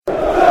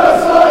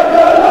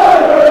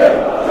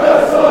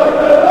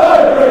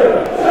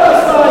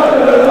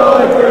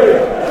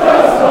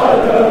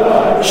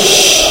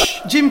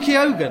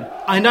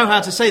Keoghan. I know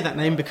how to say that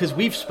name because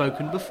we've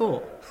spoken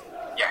before.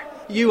 Yeah.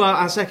 You are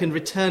our second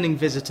returning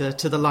visitor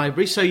to the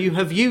library, so you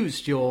have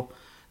used your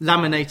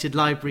laminated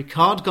library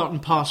card, gotten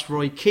past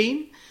Roy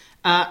Keane,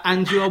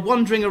 and you are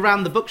wandering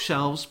around the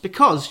bookshelves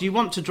because you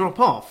want to drop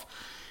off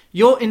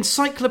your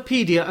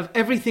encyclopedia of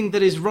everything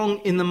that is wrong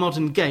in the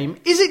modern game.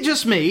 Is it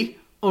just me,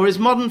 or is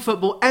modern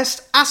football **T?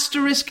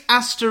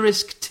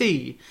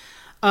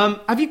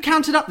 Have you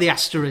counted up the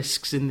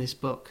asterisks in this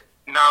book?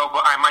 No,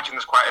 but I imagine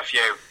there's quite a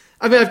few.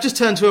 I mean, I've just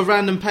turned to a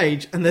random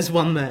page and there's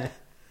one there.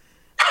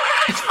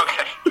 It's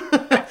okay.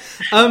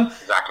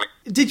 Exactly.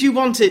 Did you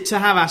want it to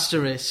have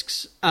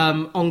asterisks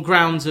on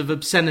grounds of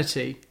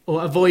obscenity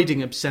or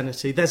avoiding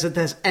obscenity? There's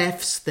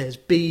F's, there's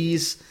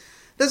B's,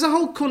 there's a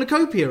whole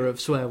cornucopia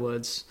of swear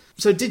words.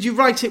 So did you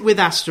write it with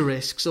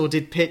asterisks, or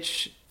did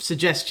Pitch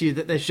suggest to you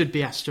that there should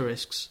be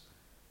asterisks?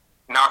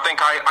 No, I think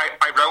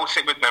I wrote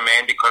it with my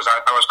main because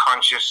I was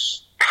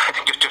conscious, I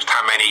think, just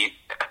how many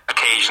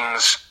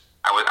occasions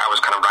I was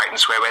kind of writing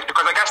swear words,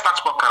 because I guess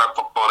that's what kind of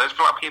football is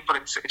for a lot of people.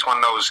 It's one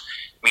of those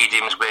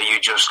mediums where you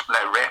just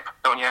let rip,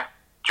 don't you,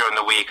 during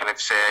the week, and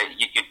it's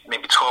you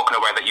maybe talk in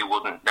a way that you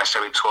wouldn't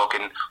necessarily talk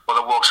in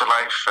other walks of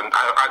life. And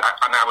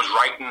I was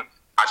writing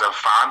as a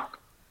fan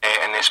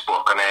in this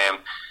book, and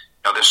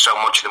there's so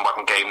much of the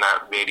modern game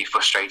that really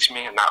frustrates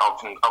me, and that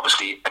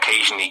obviously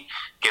occasionally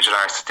gives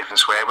rise to different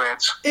swear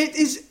words. It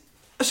is.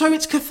 So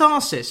it's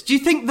catharsis. Do you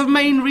think the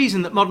main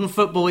reason that modern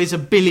football is a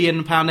 £1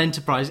 billion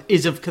enterprise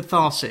is of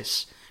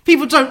catharsis?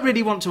 People don't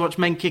really want to watch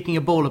men kicking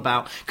a ball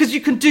about, because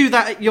you can do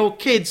that at your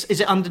kids.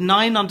 Is it under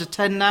 9, under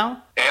 10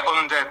 now?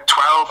 Under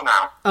 12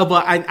 now. Oh,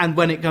 well, and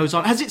when it goes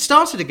on, has it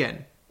started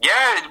again?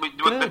 Yeah, we're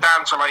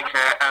down to like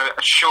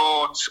a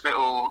short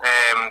little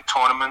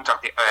tournament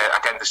at the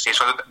end of the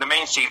season. So the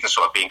main season's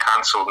sort of being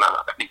cancelled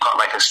now. We've got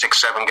like a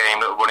 6-7 game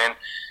little run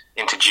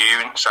into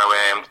June. So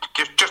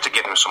just to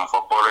give them some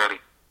football, really.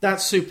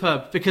 That's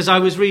superb, because I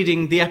was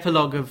reading the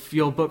epilogue of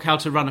your book, How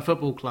to Run a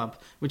Football Club,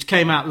 which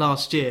came out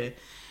last year.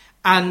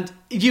 And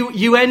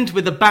you end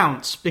with a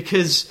bounce,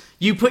 because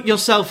you put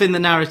yourself in the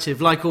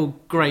narrative, like all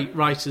great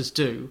writers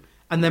do,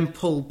 and then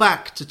pull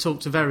back to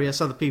talk to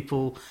various other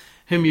people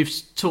whom you've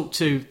talked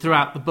to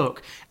throughout the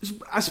book.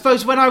 I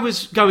suppose when I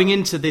was going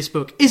into this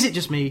book, is it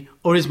just me,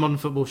 or is modern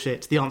football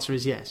shit? The answer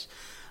is yes.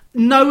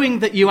 Knowing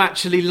that you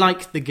actually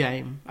like the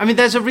game. I mean,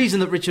 there's a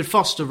reason that Richard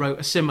Foster wrote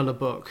a similar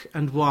book,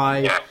 and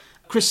why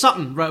Chris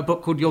Sutton wrote a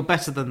book called You're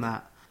Better Than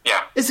That.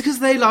 Yeah. It's because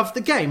they love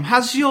the game.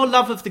 Has your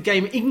love of the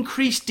game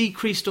increased,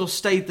 decreased, or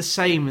stayed the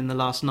same in the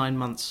last 9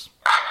 months?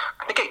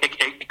 I think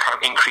it kind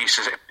of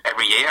increases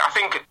every year. I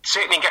think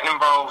certainly getting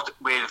involved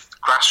with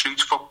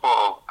grassroots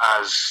football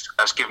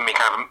has given me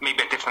kind of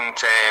maybe a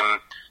different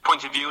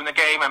point of view in the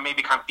game, and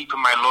maybe kind of deepen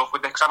my love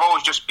with it. Because I've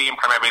always just been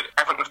primarily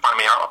Everton fan.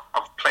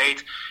 I've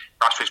played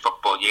grassroots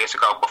football years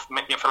ago, but for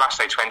the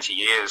last 20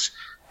 years,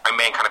 my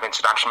main kind of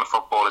introduction with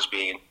football has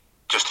been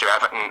just through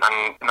Everton,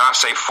 and now I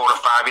say 4 or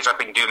 5 years I've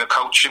been doing the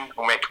coaching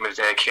and working with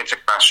kids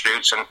at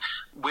grassroots, and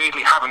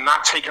weirdly having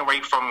that taken away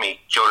from me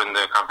during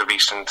the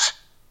recent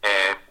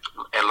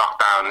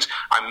lockdowns,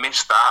 I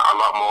missed that a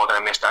lot more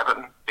than I missed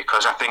Everton,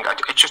 because I think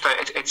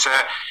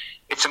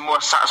it's a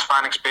more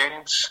satisfying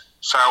experience.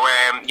 So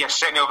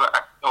certainly over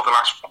the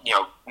last 9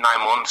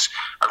 months,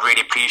 I've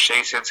really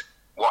appreciated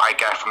what I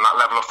get from that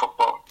level of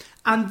football.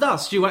 And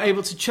thus you were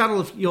able to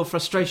channel your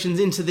frustrations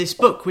into this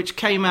book, which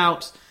came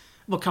out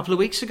a couple of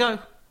weeks ago.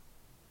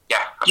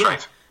 Yeah,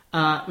 that's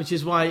right. Which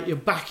is why you're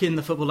back in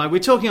the football live. We're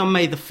talking on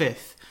May the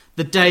 5th,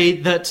 the day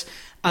that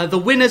the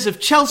winners of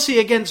Chelsea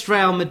against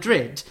Real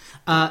Madrid,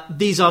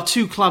 these are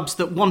two clubs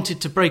that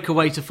wanted to break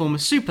away to form a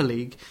Super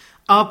League,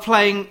 are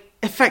playing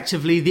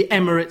effectively the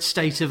Emirate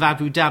state of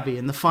Abu Dhabi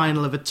in the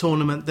final of a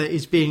tournament that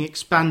is being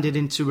expanded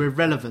into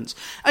irrelevance.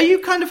 Are you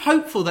kind of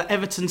hopeful that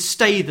Everton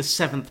stay the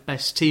 7th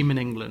best team in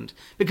England?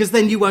 Because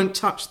then you won't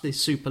touch the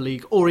Super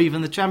League or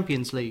even the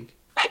Champions League.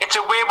 It's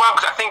a weird one,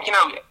 because I think,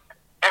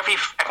 every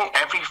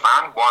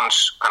fan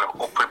wants kind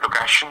of upward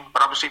progression,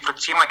 but obviously for a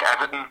team like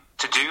Everton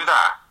to do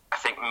that, I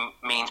think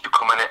means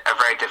becoming a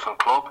very different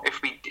club.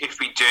 If we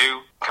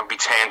do can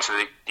return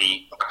to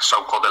the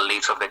so-called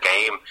elite of the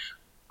game,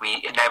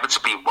 we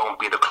inevitably won't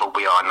be the club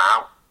we are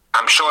now.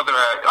 I'm sure there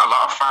are a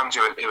lot of fans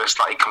who are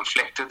slightly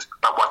conflicted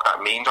about what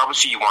that means.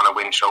 Obviously, you want to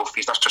win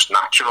trophies, that's just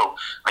natural,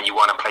 and you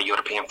want to play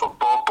European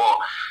football, but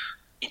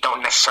you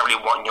don't necessarily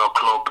want your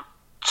club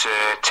to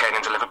turn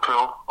into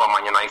Liverpool or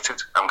Man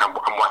United, and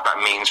what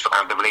that means for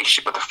kind of the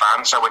relationship with the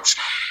fans. So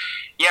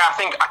I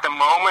think at the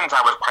moment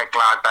I was quite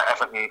glad that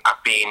Everton had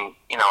been,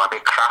 a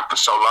bit crap for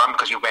so long,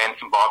 because you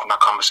weren't involved in that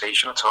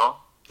conversation at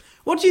all.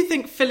 What do you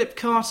think Philip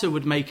Carter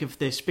would make of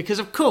this? Because,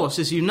 of course,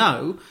 as you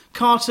know,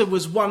 Carter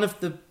was one of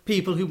the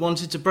people who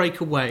wanted to break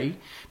away,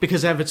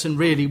 because Everton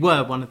really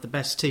were one of the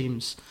best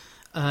teams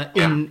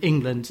in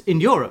England,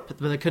 in Europe,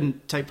 but they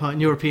couldn't take part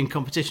in European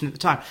competition at the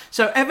time.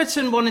 So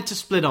Everton wanted to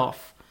split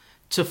off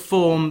to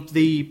form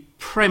the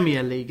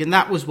Premier League, and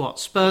that was what?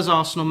 Spurs,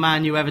 Arsenal,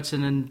 Man U,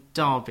 Everton and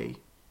Derby,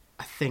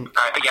 I think.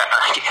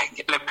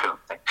 Liverpool.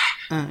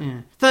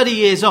 Yeah. 30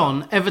 years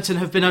on, Everton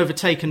have been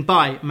overtaken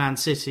by Man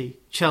City,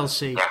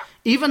 Chelsea,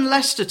 even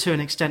Leicester to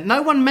an extent.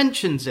 No one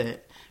mentions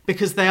it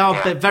because they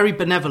are very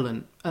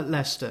benevolent at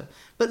Leicester.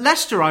 But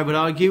Leicester, I would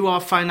argue,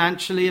 are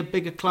financially a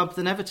bigger club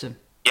than Everton.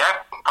 Yeah,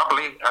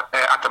 probably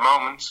at the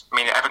moment. I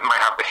mean, Everton might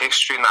have the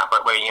history in that,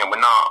 but we're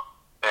not.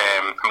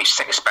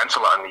 City spent a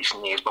lot in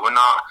recent years, but we're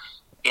not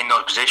in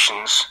those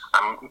positions.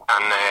 I'm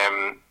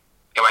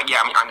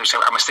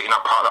still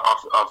not part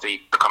of the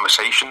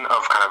conversation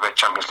of kind of a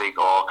Champions League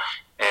or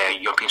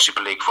European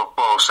Super League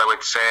football. So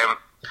it's,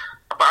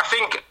 but I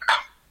think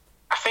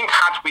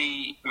had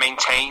we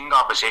maintained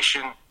our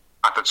position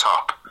at the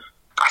top,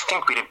 I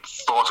think we'd have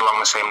thought along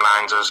the same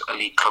lines as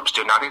elite clubs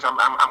do nowadays.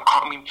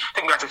 I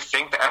think we have to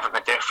think that Everton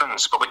are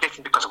different, but we're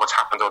different because of what's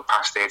happened over the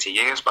past 30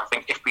 years. But I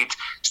think if we'd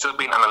still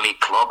been an elite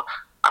club,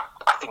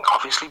 I think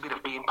obviously we'd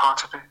have been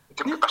part of it.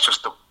 That's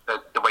just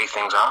the way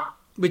things are.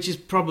 Which is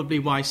probably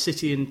why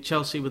City and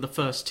Chelsea were the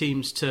first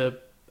teams to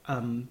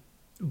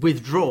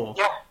withdraw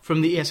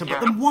from the ESL. But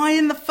then why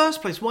in the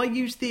first place? Why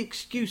use the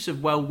excuse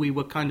of, well, we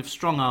were kind of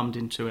strong-armed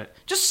into it?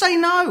 Just say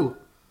no.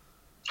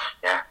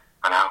 Yeah,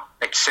 I know.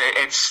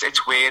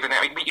 It's weird, and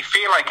you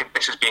feel like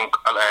this has been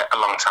a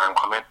long time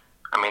coming.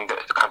 I mean,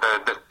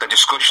 the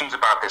discussions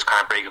about this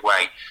kind of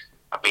breakaway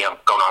have been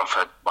going on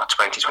for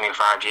 20,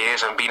 25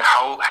 years, and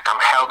I'm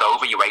held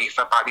over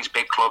UEFA by these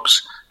big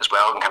clubs as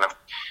well, and kind of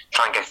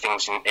try and get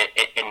things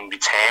in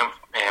return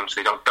so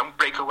they don't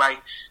break away.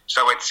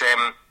 So it's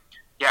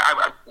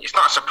it's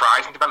not a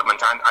surprising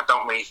development, and I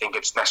don't really think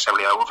it's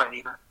necessarily over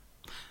either.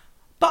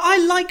 But I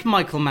like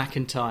Michael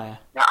McIntyre.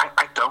 Yeah,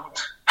 I don't.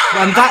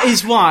 And that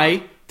is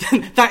why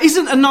that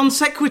isn't a non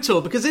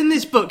sequitur, because in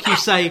this book you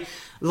say,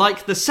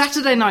 like the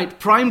Saturday night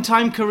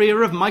primetime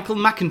career of Michael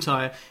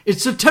McIntyre,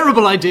 it's a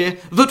terrible idea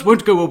that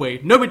won't go away.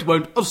 No, it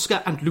won't.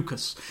 Oscar and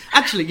Lucas.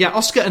 Actually,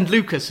 Oscar and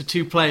Lucas are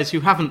two players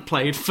who haven't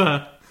played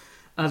for...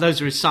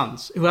 those are his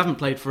sons, who haven't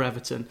played for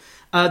Everton.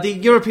 The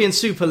European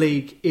Super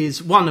League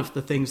is one of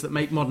the things that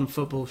make modern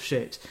football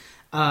shit.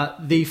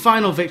 The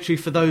final victory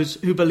for those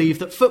who believe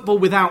that football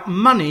without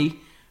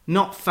money,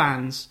 not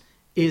fans,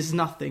 is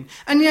nothing.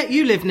 And yet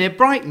you live near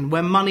Brighton,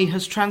 where money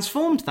has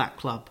transformed that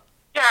club.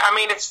 Yeah, I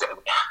mean, I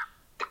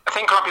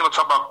think a lot of people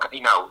talk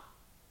about,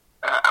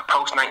 a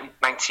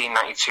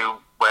post-1992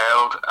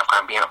 world of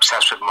kind of being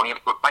obsessed with money.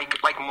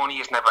 Like money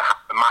has never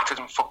mattered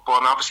in football,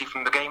 and obviously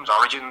from the game's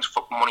origins,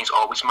 money's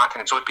always mattered.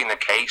 And it's always been the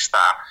case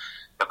that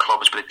the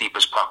clubs with the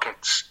deepest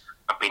pockets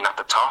have been at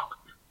the top,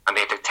 and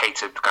they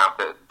dictated kind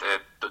of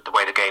the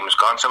way the game has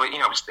gone. So,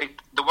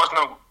 there was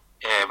no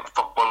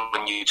football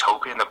and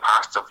utopia in the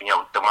past of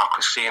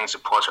democracy and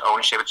supporter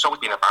ownership. It's always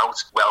been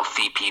about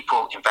wealthy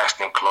people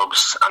investing in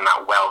clubs, and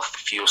that wealth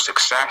fuels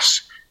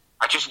success.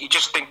 You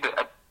just think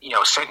that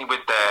certainly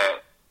with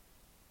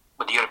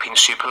the European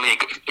Super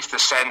League, it's the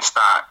sense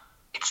that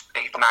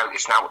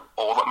it's now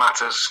all that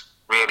matters.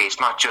 Really, it's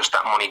not just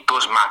that money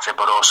does matter,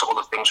 but also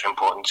other things are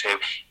important too.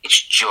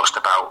 It's just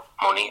about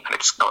money, and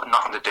it's got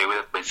nothing to do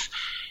with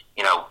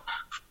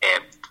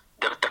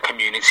the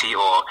community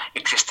or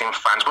existing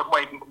fans. But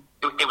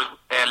it was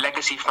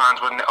legacy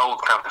fans, when the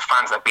old kind of the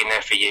fans that have been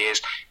there for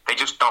years, they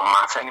just don't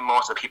matter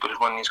anymore to the people who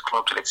run these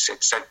clubs. And it's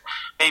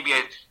maybe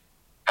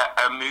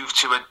a move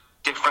to a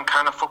different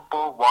kind of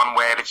football, one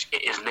where it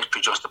is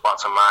literally just the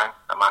bottom line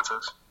that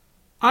matters.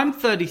 I'm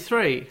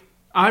 33.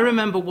 I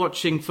remember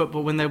watching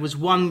football when there was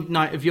one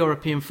night of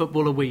European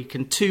football a week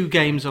and 2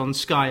 games on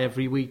Sky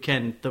every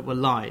weekend that were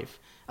live.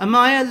 Am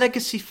I a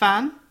legacy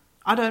fan?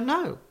 I don't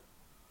know.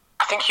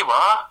 I think you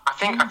are. I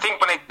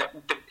think when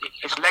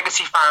it's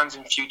legacy fans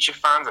and future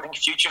fans. I think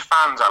future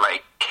fans are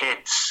like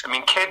kids. I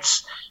mean,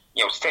 kids,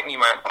 certainly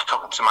when I'm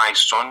talking to my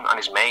son and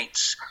his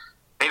mates,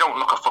 they don't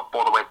look at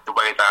football the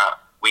way that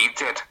we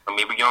did when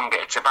we were younger.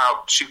 It's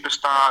about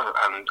superstars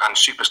and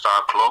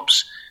superstar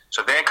clubs.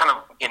 So they're kind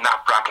of in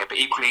that bracket. But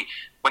equally,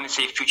 when they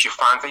say future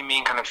fans, they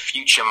mean kind of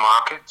future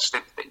markets.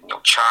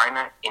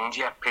 China,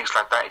 India, places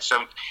like that.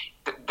 So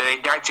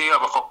the idea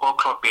of a football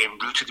club being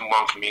rooted in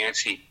one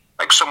community,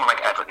 like someone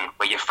like Everton,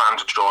 where your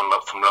fans are drawn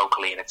from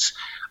locally,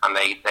 and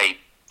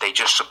they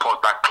just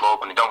support that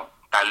club, and they don't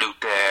dilute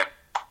their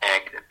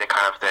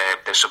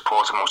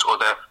support amongst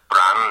other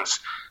brands.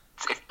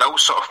 It's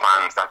those sort of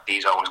fans that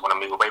these owners want to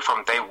move away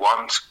from. They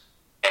want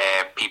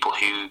people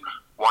who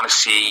want to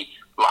see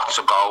lots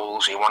of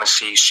goals, who want to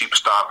see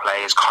superstar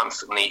players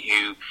constantly,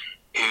 who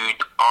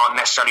aren't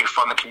necessarily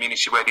from the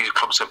community where these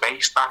clubs are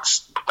based.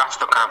 That's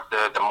the kind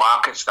of the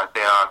markets that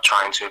they are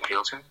trying to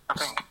appeal to, I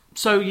think.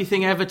 So you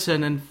think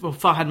Everton and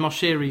Farhad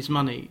Moshiri's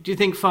money, do you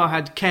think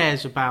Farhad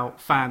cares about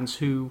fans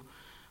who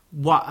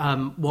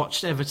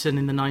watched Everton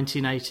in the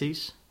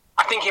 1980s?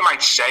 I think he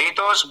might say he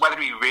does.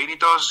 Whether he really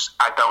does,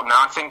 I don't know.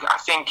 I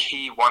think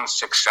he wants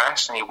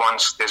success, and he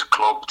wants this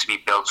club to be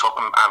built up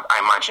and I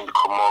imagine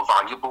become more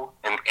valuable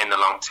in the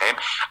long term.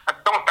 I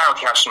don't doubt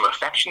he has some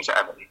affection to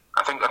Everton.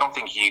 I don't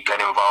think you get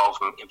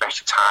involved and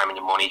invest your time and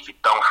your money if you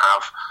don't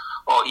have,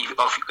 or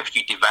if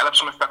you develop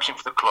some affection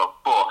for the club.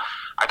 But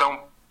I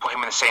don't put him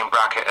in the same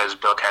bracket as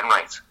Bill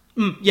Kenwright,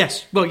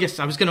 Yes. Well, yes,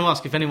 I was going to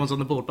ask if anyone's on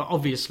the board, but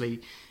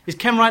obviously, is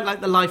Ken Wright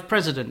like the life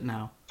president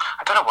now?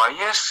 I don't know why he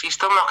is. He's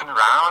still knocking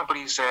around, but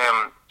he's...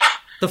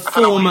 the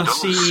former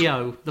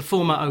CEO, the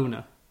former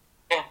owner.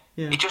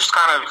 Yeah. He just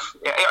kind of...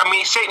 I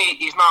mean,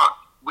 he's not...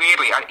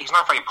 Weirdly, he's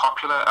not very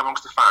popular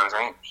amongst the fans. I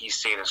think he's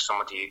seen as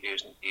somebody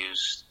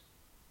whose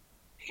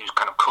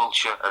kind of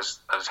culture has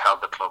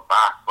held the club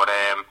back. But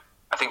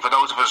I think for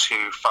those of us who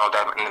followed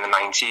Everton in the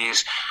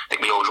 90s, I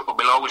think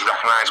we'll always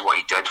recognise what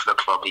he did for the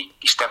club.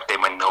 He stepped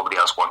in when nobody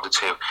else wanted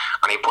to,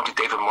 and he appointed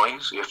David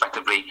Moyes, who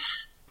effectively,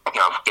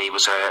 gave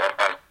us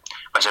a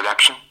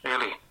resurrection,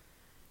 really.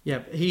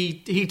 Yeah,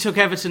 he took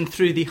Everton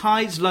through the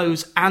highs,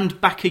 lows, and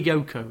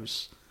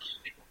bakayokos.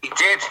 He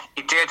did,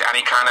 and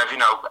he kind of,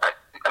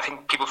 I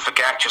think people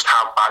forget just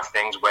how bad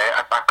things were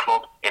at that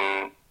club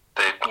in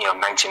the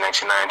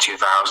 1999,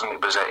 2000.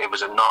 It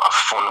was not a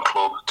fun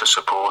club to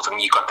support,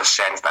 and you got the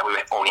sense that we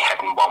were only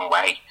heading one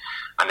way.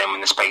 And then in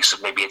the space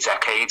of maybe a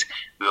decade,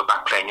 we were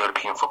back playing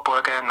European football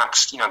again.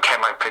 That's Ken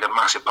Wright played a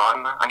massive part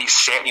in that, and he's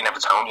certainly an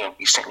Evertonian.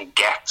 He certainly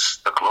gets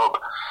the club,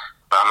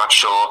 but I'm not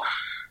sure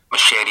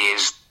Machete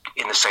is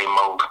in the same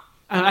mould.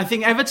 I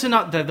think Everton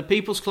up there, the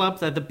People's Club,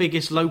 they're the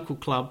biggest local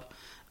club.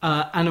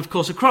 And of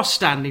course, across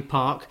Stanley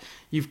Park,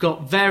 you've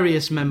got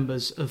various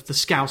members of the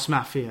Scouse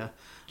Mafia.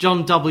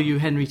 John W.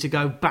 Henry to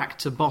go back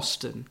to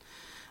Boston.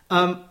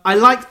 I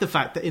like the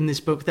fact that in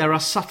this book there are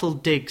subtle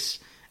digs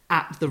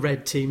at the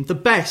Red Team. The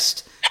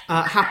best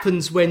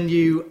happens when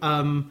you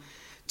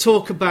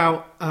talk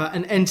about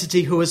an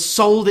entity who has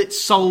sold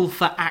its soul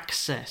for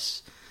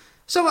access.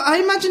 So I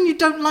imagine you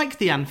don't like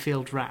the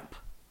Anfield rap.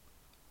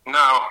 No,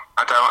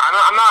 I don't.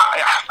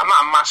 I'm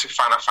not a massive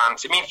fan of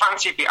fantasy. I mean,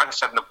 fantasy, as I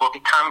said in the book,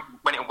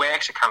 when it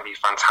works, it can be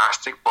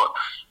fantastic. But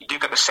you do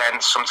get the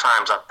sense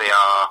sometimes that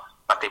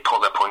they pull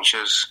their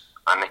punches,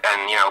 and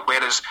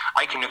whereas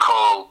I can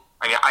recall,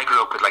 I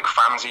grew up with like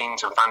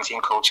fanzines and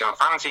fanzine culture, and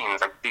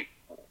fanzines like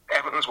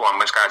Everton's one,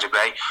 when Skies of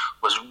Grey,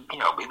 was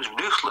it was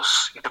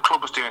ruthless. If the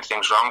club was doing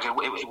things wrong,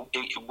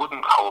 it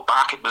wouldn't hold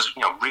back. It was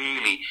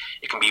really,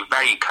 it can be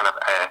very kind of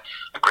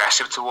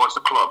aggressive towards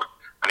the club.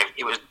 And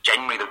it was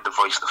genuinely the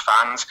voice of the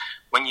fans.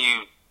 When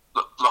you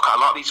look at a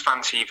lot of these fan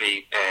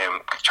TV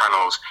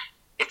channels,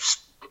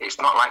 it's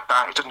not like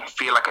that. It doesn't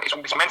feel like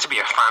it's meant to be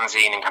a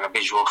fanzine in kind of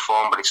visual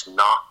form, but it's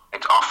not.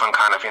 It's often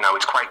kind of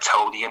it's quite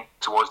toadian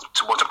towards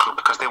a club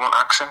because they want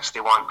access.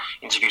 They want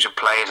interviews with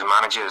players and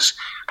managers.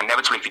 And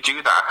inevitably, if you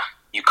do that,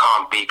 you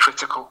can't be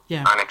critical.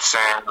 Yeah. And it's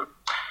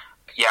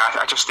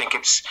I just think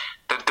it's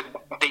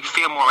they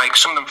feel more like,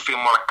 some of them feel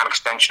more like an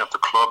extension of the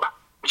club,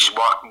 which is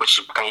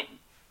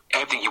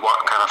everything you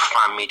want kind of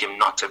fan medium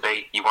not to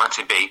be. You want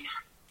it to be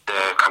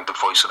the kind of the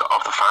voice of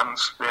the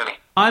fans, really.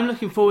 I'm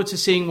looking forward to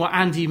seeing what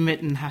Andy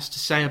Mitten has to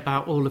say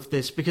about all of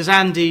this, because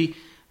Andy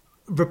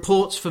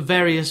reports for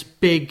various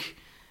big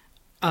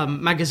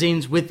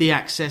magazines with the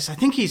access. I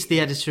think he's the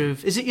editor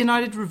of, is it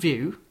United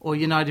Review or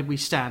United We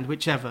Stand,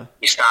 whichever?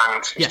 You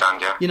Stand,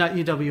 yeah.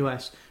 United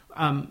UWS.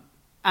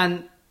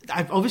 And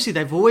obviously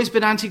they've always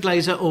been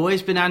anti-Glazer,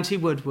 always been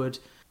anti-Woodward.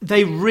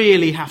 They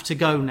really have to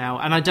go now.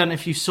 And I don't know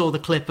if you saw the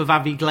clip of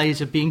Avi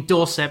Glazer being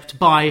dorsepped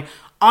by,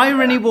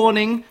 irony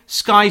warning,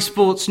 Sky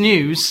Sports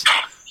News.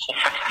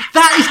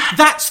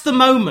 That's the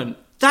moment.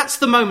 That's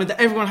the moment that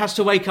everyone has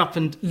to wake up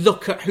and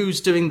look at who's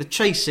doing the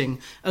chasing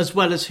as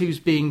well as who's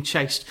being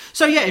chased.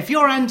 So yeah, if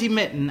you're Andy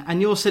Mitten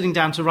and you're sitting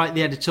down to write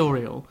the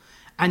editorial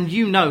and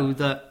you know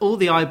that all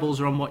the eyeballs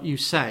are on what you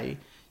say,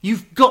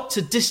 you've got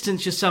to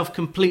distance yourself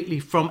completely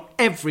from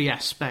every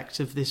aspect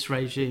of this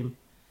regime.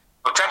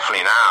 Well,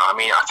 definitely now. I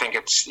mean, I think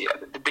it's,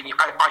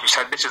 as you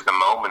said, this is the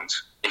moment.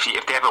 If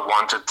they ever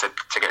wanted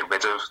to get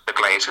rid of the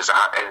Glazers,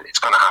 it's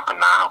going to happen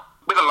now.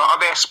 With a lot of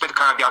this, with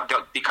kind of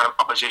the kind of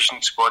opposition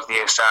towards the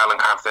ASL and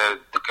kind of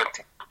the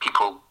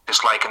people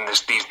disliking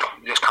this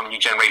kind of new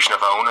generation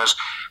of owners,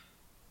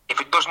 if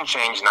it doesn't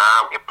change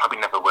now, it probably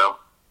never will.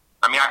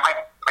 I mean,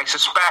 I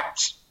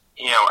suspect,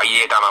 a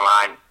year down the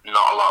line,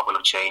 not a lot will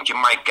have changed. You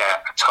might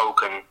get a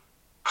token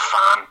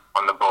fan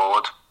on the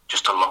board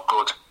just to look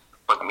good.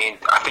 But I mean,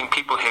 I think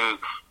people who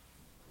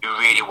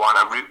really want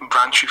a root and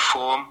branch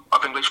reform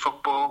of English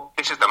football,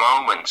 this is the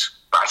moment.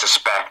 But I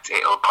suspect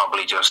it'll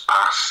probably just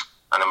pass.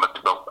 And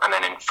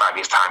then in 5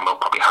 years' time, we'll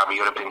probably have a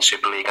European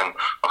Super League and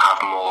we'll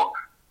have more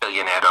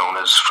billionaire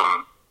owners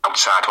from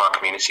outside our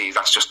communities.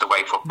 That's just the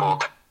way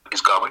football is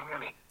going,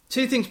 really.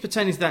 Two things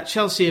pertaining to that.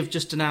 Chelsea have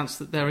just announced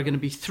that there are going to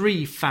be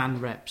 3 fan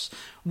reps.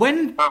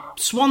 When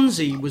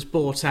Swansea was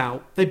bought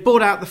out, they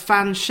bought out the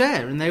fan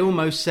share and they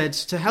almost said,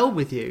 to hell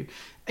with you.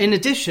 In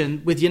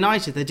addition, with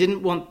United, they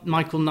didn't want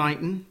Michael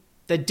Knighton.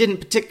 They didn't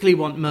particularly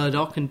want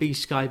Murdoch and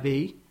B-Sky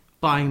B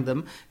buying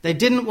them. They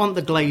didn't want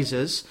the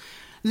Glazers.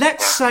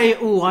 Let's say,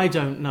 I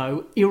don't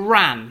know,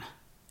 Iran.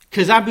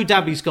 Because Abu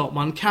Dhabi's got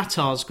one,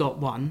 Qatar's got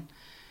one.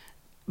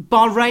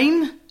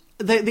 Bahrain,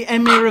 the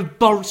Emir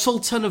of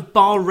Sultan of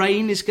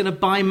Bahrain is going to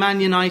buy Man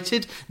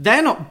United.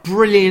 They're not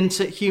brilliant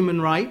at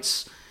human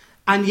rights.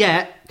 And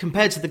yet,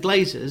 compared to the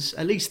Glazers,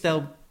 at least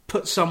they'll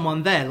put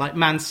someone there, like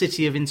Man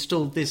City have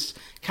installed this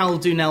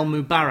Khaldun El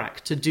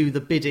Mubarak to do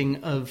the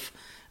bidding of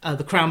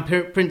the Crown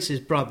Prince's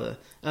brother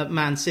at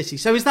Man City.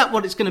 So is that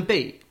what it's going to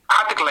be?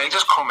 Had the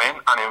Glazers come in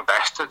and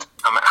invested,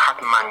 and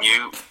had Man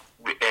U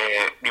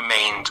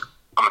remained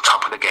on the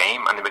top of the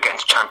game and they were getting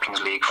to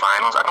Champions League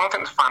finals, I don't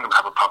think the fans would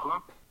have a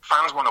problem.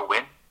 Fans want to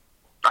win.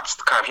 That's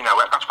the kind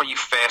of, that's where you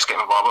first get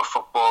involved with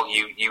football.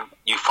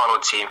 You follow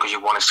a team because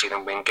you want to see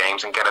them win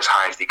games and get as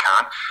high as they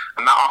can.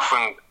 And that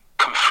often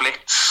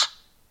conflicts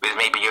with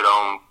maybe your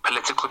own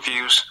political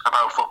views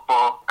about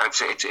football. And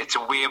it's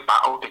a weird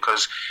battle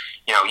because,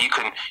 you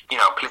can,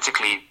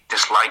 politically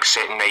dislike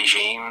certain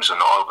regimes and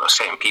or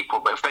certain people,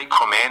 but if they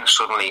come in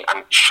suddenly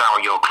and shower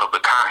your club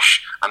with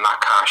cash, and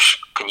that cash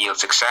can yield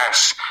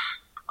success,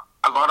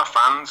 a lot of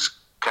fans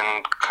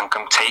can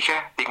take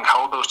it. They can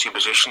hold those two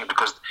positions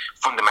because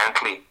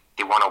fundamentally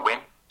they want to win.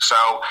 So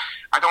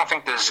I don't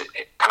think there's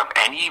kind of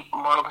any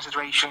moral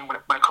consideration when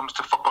it comes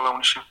to football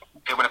ownership.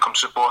 When it comes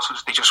to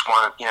supporters, they just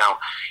want,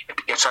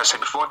 as I said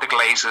before, the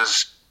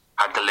Glazers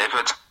had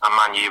delivered, and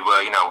Man U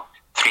were,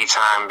 3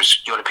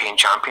 times European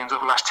champions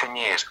over the last 10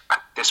 years.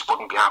 This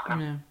wouldn't be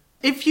happening. Yeah.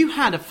 If you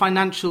had a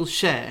financial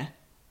share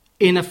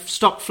in a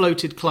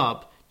stock-floated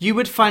club, you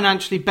would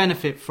financially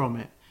benefit from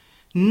it.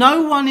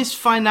 No one is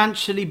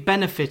financially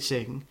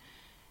benefiting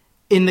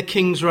in the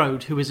King's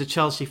Road who is a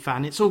Chelsea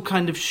fan. It's all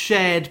kind of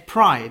shared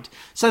pride.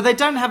 So they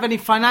don't have any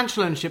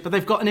financial ownership, but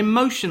they've got an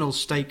emotional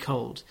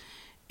stakehold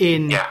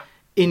in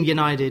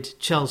United,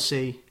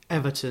 Chelsea,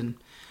 Everton.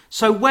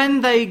 So when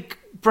they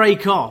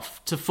break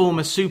off to form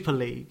a Super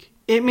League,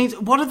 it means,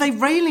 what are they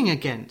railing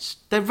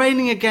against? They're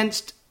railing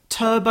against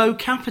turbo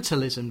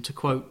capitalism, to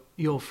quote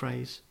your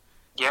phrase.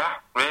 Yeah,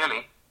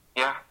 really.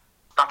 Yeah.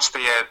 That's the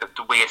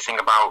weird thing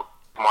about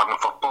modern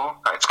football.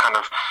 It's kind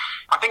of,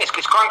 I think it's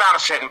gone down a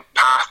certain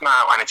path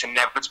now, and it's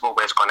inevitable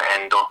where it's going to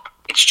end up.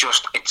 It's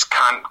just,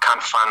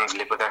 can fans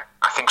live with it?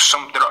 I think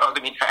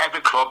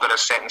every club, there's a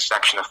certain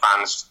section of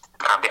fans,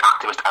 kind of the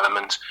activist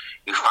element,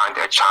 who find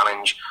it a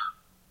challenge.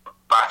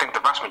 But I think the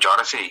vast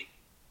majority,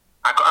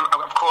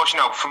 of course,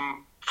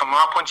 from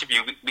our point of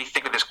view, we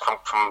think of this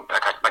from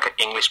like an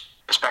English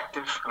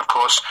perspective. And of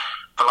course,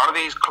 for a lot of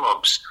these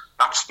clubs,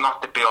 that's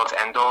not the be-all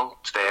to end-all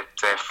to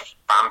their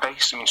fan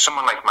base. I mean,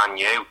 someone like Man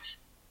U,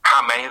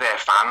 how many of their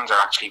fans are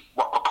actually,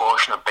 what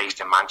proportion are based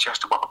in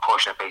Manchester, what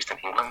proportion are based in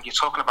England? You're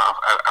talking about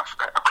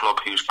a club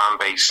whose fan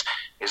base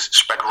is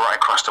spread right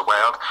across the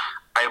world.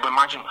 I would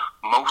imagine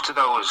most of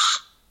those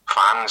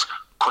fans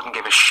couldn't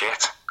give a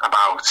shit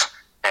about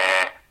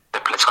the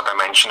political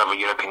dimension of a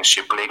European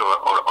Super League or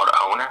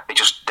owner. They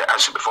just, as I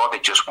said before, they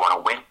just want to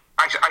win.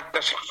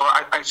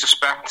 I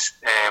suspect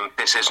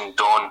this isn't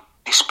done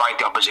despite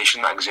the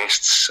opposition that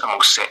exists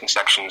amongst certain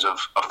sections of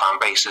fan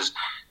bases.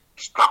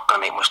 It's not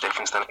going to make much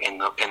difference in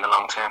the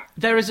long term.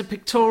 There is a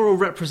pictorial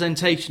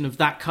representation of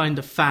that kind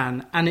of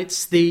fan, and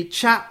it's the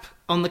chap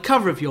on the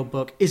cover of your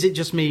book, Is It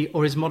Just Me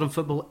or Is Modern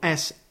Football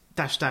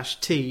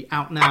S-T,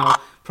 out now,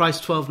 price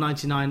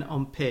 $12.99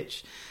 on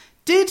Pitch.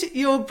 Did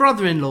your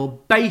brother-in-law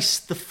base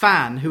the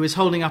fan who is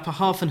holding up a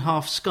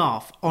half-and-half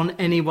scarf on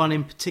anyone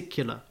in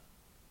particular?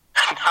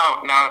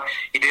 No,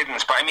 he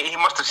didn't. But I mean, he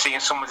must have seen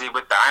somebody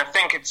with that. I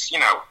think it's,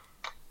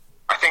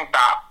 I think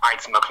that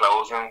item of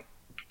clothing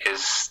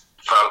is,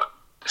 for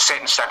a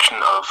certain section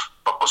of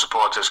football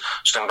supporters,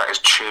 something that is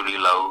truly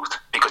loathed,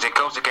 because it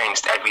goes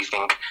against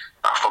everything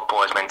that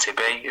football is meant to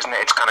be, isn't it?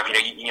 It's kind of,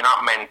 you're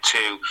not meant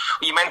to,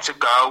 you're meant to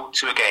go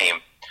to a game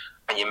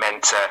and you're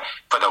meant to,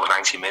 for those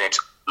 90 minutes,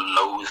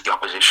 loathe the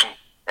opposition.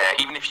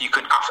 Even if you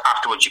can,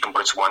 afterwards, you can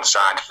put it to one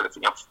side.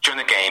 During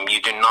the game,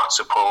 you do not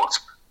support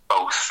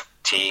both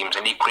teams,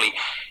 and equally,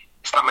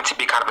 it's not meant to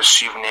be kind of a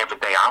souvenir of a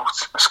day out,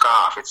 a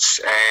scarf.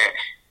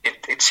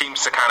 It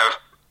seems to kind of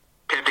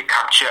perfectly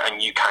capture a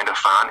new kind of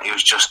fan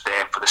who's just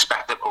there for the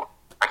spectacle,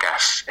 I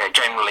guess,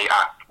 generally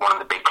at one of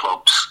the big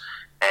clubs.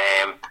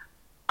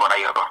 But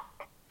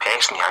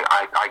personally,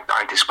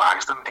 I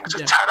despise them. I think it's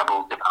a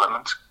terrible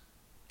development.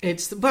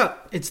 It's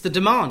the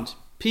demand.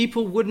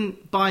 People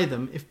wouldn't buy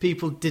them if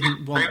people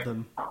didn't want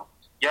them.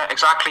 Yeah,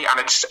 exactly. And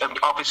it's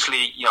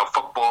obviously,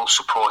 football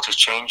support is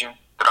changing.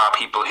 There are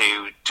people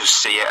who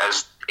just see it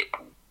as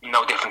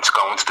no different to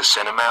going to the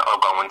cinema or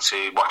going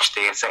to watch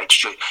theatre.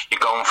 You're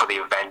going for the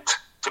event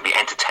to be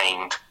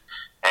entertained.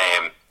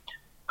 And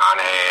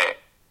a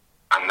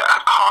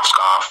half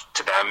scarf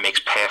to them makes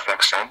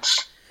perfect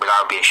sense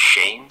without being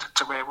ashamed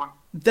to wear one.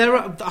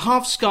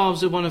 Half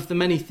scarves are one of the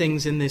many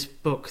things in this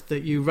book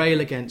that you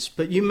rail against,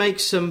 but you make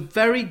some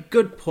very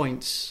good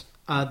points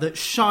that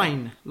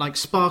shine like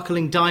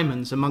sparkling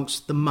diamonds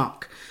amongst the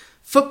muck.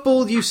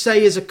 Football, you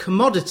say, is a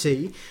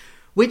commodity,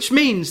 which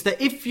means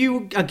that if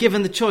you are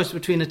given the choice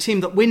between a team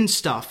that wins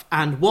stuff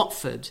and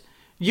Watford,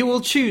 you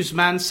will choose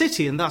Man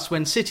City, and that's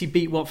when City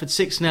beat Watford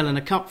 6-0 in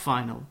a cup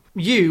final.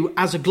 You,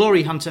 as a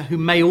glory hunter who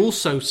may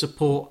also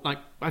support,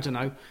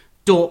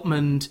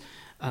 Dortmund,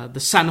 the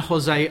San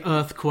Jose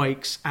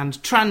Earthquakes and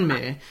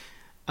Tranmere,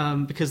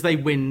 because they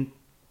win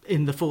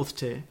in the fourth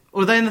tier.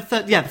 Or are they in the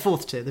third? Yeah, the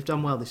fourth tier. They've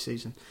done well this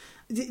season.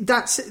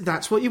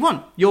 That's what you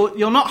want.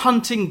 You're not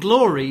hunting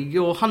glory.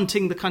 You're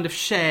hunting the kind of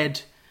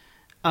shared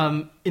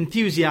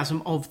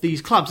enthusiasm of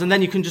these clubs, and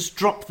then you can just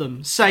drop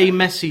them. Say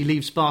Messi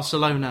leaves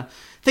Barcelona.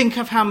 Think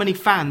of how many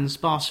fans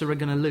Barca are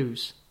going to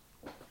lose.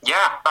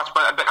 Yeah, but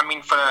I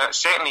mean, for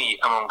certainly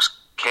amongst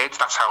kids,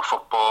 that's how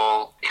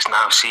football is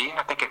now seen.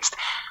 I think it's.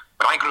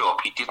 When I grew up,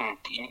 you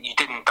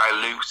didn't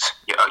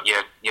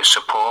dilute your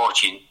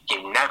support. You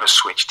never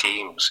switched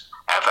teams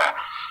ever,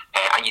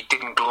 and you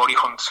didn't glory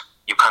hunt.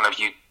 You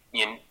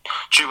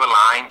drew a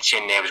line to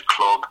your nearest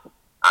club,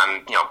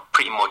 and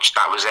pretty much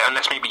that was it.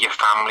 Unless maybe your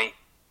family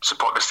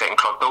support a certain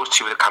club, those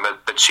two are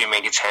the two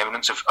main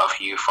determinants of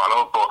who you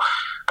follow. But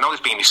I know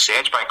there's been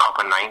research by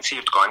Copper 90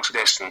 who've gone into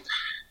this, and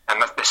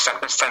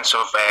the sense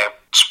of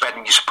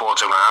spreading your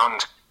support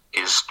around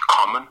is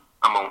common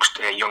amongst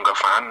younger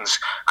fans,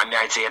 and the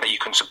idea that you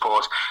can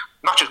support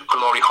not just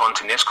glory hunt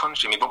in this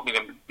country. I mean,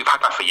 we've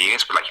had that for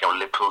years, but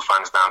Liverpool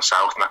fans down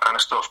south and that kind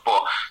of stuff.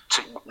 But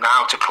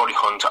to glory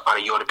hunt on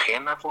a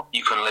European level,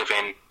 you can live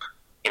in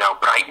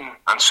Brighton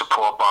and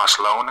support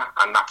Barcelona,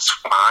 and that's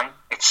fine.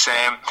 It's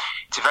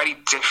a very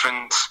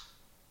different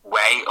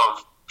way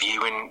of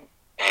viewing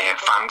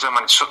fandom,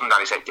 and it's something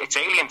that it's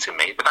alien to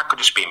me. But that could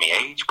just be my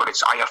age. But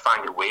I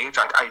find it weird.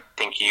 I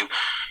think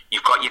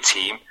you've got your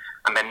team,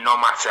 and then no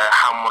matter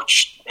how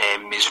much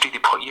misery they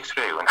put you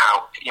through and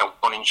how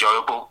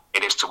unenjoyable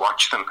it is to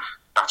watch them,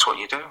 that's what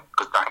you do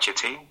because that's your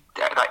team.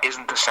 That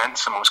isn't the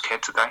sense amongst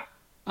kids today.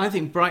 I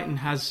think Brighton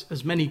has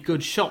as many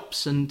good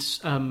shops and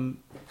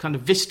kind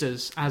of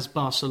vistas as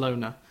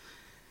Barcelona.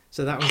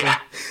 So that was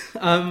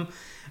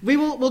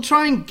we'll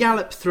try and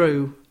gallop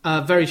through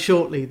very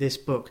shortly this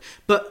book.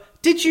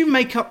 But did you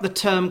make up the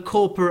term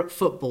corporate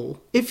football?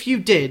 If you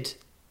did,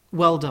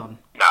 well done.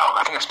 No,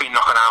 I think it's been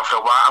knocking around for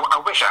a while.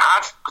 I wish I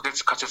had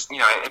because it's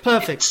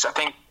perfect. I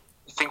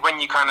think when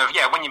you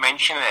when you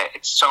mention it,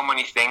 it's so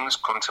many things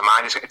come to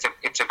mind.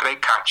 It's a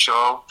great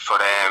catch-all for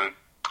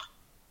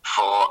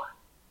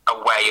a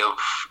way of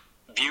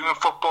viewing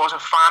football as a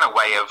fan, a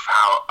way of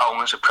how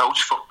owners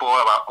approach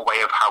football, a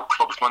way of how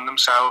clubs run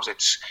themselves.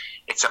 It's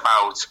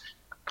about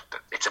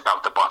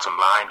the bottom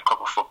line. Club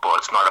of football.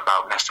 It's not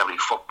about necessarily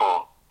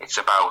football. It's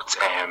about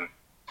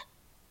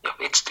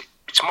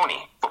it's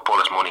money. Football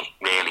is money,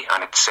 really,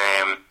 and it's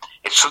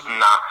something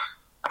that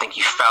I think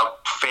you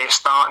felt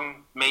first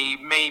starting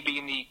maybe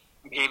in the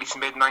early to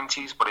mid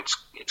 90s, but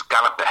it's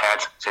galloped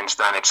ahead since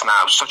then. It's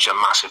now such a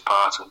massive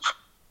part of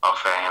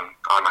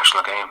our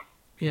national game.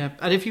 Yeah,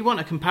 and if you want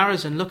a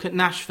comparison, look at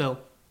Nashville,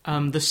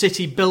 the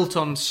city built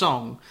on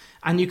song,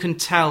 and you can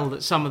tell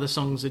that some of the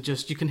songs are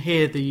just, you can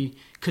hear the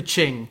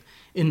ka-ching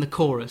in the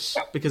chorus,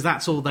 because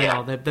that's all they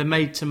are. They're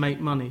made to make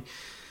money.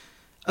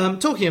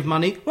 Talking of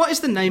money, what is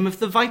the name of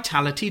the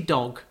Vitality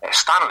dog?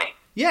 Stanley.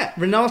 Yeah,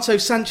 Renato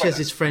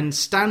Sanchez's friend,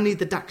 Stanley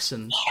the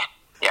Dachshund.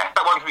 Yeah,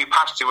 that one can be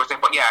passed to, wasn't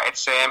it? But yeah,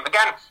 it's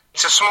again,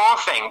 it's a small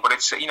thing, but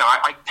it's again,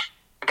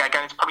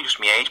 it's probably just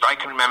my age, but I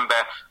can remember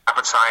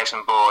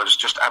advertising boards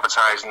just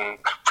advertising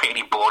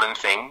really boring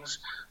things,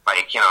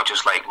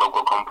 just like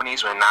local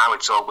companies. Where now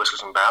it's all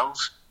whistles and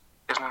bells,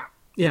 isn't it?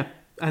 Yeah,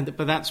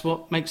 but that's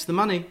what makes the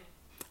money.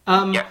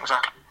 Yeah,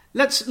 exactly.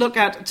 Let's look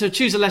at, to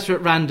choose a letter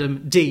at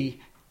random, D.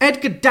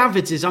 Edgar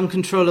Davids'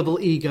 uncontrollable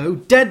ego,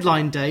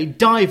 Deadline Day,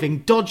 diving,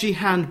 dodgy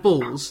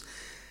handballs,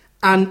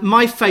 and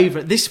my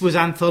favourite, this was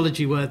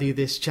anthology-worthy,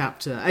 this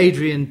chapter,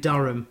 Adrian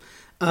Durham.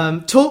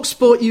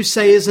 TalkSport, you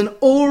say, is an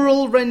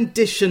oral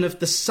rendition of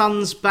the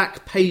Sun's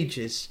back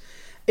pages.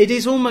 It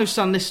is almost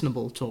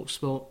unlistenable,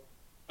 TalkSport.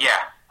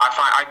 Yeah,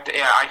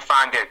 I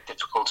find it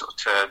difficult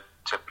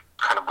to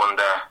kind of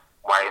wonder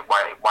why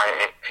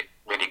it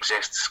really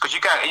exists. Because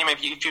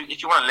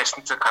if you want to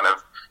listen to kind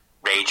of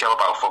radio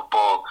about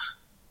football,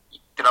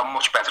 there are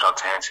much better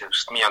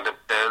alternatives.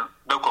 The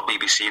local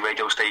BBC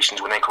radio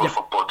stations, when they cover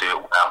football, do it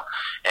well.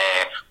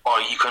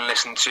 Or you can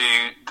listen to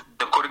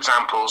the good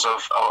examples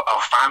of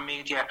fan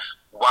media.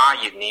 Why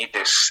you need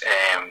this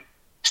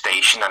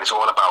station that is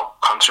all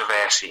about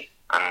controversy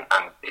and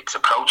its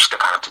approach to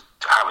kind of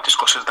to how it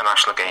discusses the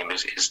national game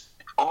is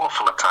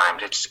awful at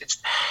times.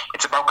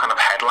 It's about kind of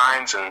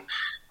headlines and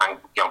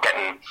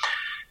getting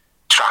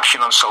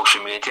traction on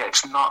social media.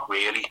 It's not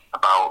really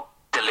about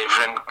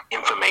delivering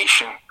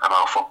information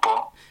about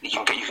football.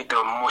 There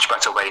are much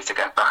better ways to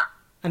get that.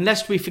 And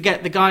lest we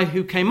forget, the guy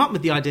who came up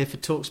with the idea for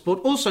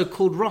TalkSport also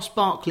called Ross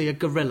Barkley a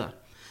gorilla.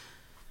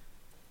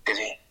 Did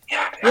he?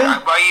 Yeah.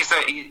 Well, he's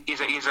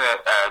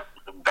a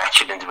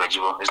wretched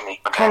individual, isn't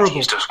he? Horrible.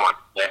 He's just one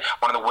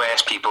of the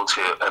worst people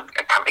to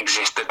have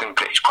existed in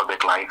British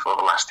public life over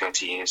the last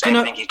 30 years.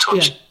 Anything he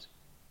touched.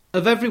 Yeah.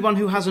 Of everyone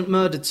who hasn't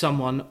murdered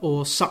someone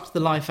or sucked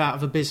the life out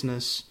of a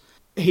business,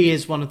 he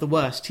is one of the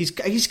worst.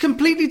 He's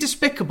completely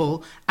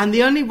despicable, and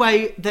the only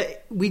way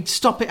that we'd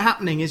stop it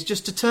happening is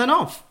just to turn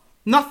off.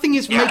 Nothing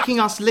is making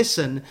us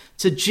listen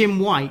to Jim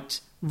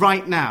White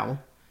right now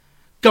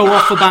go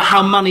off about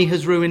how money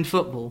has ruined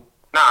football.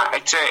 No,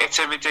 it's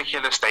a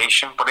ridiculous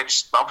station, but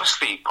it's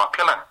obviously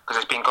popular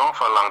because it's been going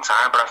for a long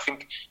time. But I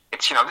think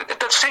it's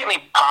there's certainly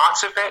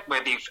parts of it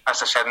where they've,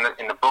 as I said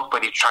in the book,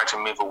 where they've tried to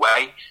move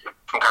away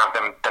from kind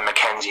of the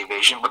Mackenzie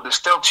vision, but there's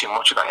still too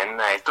much of that in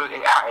there.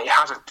 It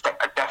has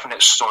a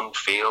definite Sun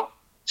feel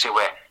to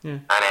it. Yeah.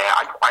 And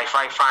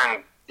I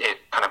find it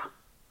kind of,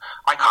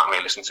 I can't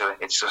really listen to it.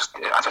 It's just,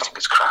 I just think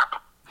it's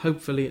crap.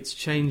 Hopefully it's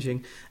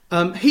changing.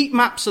 Heat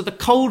maps are the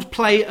cold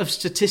play of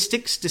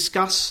statistics.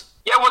 Discuss.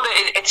 Yeah, well,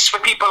 it's for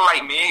people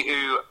like me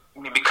who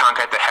maybe can't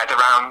get their head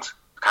around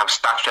kind of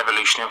stats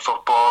revolution in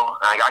football.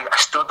 I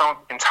still don't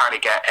entirely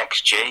get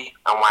XG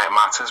and why it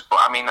matters, but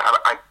I mean,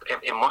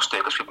 it must do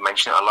because people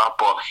mention it a lot.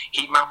 But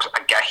heat maps,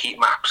 I get heat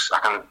maps.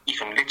 You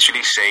can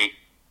literally see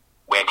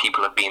where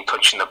people have been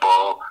touching the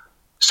ball,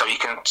 so you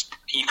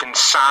can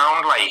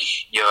sound like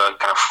you're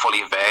kind of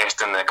fully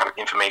versed in the kind of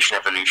information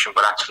evolution,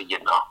 but actually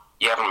you're not.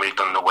 You haven't really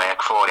done the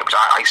work for it, which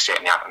I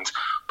certainly haven't.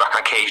 But I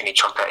can occasionally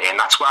chuck that in.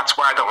 That's why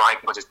I don't like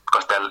it,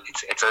 because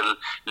it's a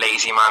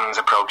lazy man's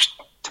approach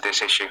to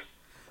this issue.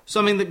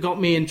 Something that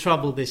got me in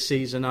trouble this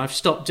season, I've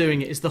stopped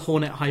doing it, is the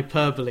Hornet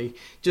hyperbole.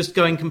 Just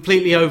going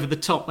completely over the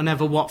top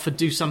whenever Watford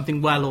do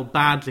something well or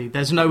badly.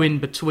 There's no in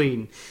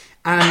between.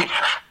 And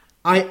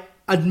I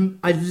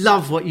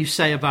love what you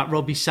say about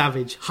Robbie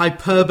Savage.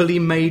 Hyperbole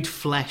made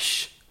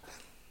flesh.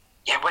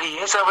 Yeah, well, he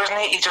is, though, isn't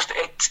he?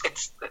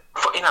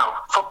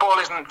 Football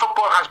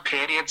has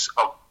periods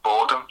of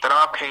boredom. There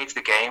are periods of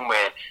the game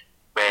where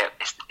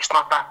it's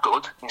not that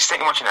good. You're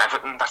sitting watching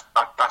Everton,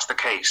 that's the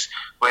case.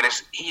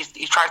 Whereas he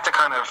tries to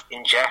kind of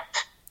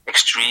inject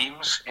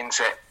extremes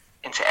into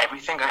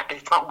everything.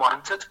 It's not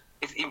warranted.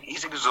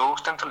 He's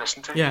exhausting to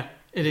listen to. Yeah,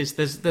 it is.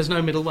 There's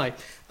no middle way.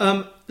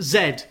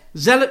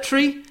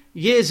 Zealotry,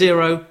 Year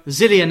Zero,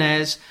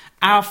 Zillionaires,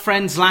 Our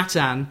Friend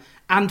Zlatan,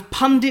 and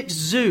Pundit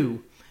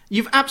Zoo.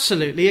 You've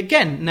absolutely,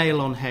 again,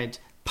 nail on head.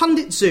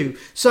 Pundit Zoo.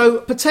 So,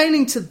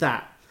 pertaining to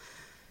that,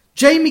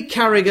 Jamie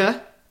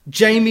Carragher,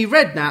 Jamie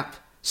Redknapp,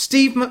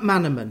 Steve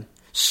McManaman,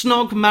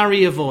 Snog,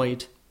 Marry,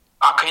 Avoid.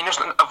 Can you just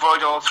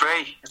avoid all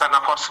three? Is that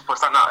not possible? Is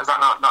that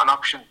not an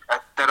option?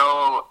 They're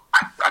all,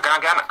 again,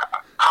 I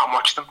can't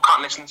watch them,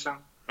 can't listen to them.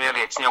 Really,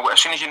 it's, as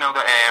soon as you know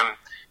that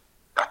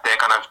they're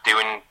kind of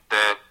doing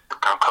the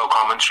kind of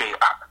co-commentary,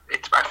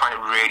 I find it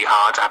really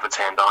hard to have it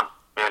turned on,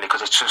 really,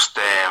 because it's just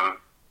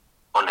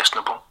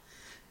unlistenable.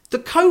 The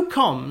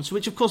co-coms,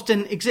 which of course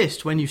didn't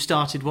exist when you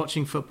started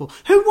watching football.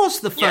 Who was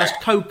the first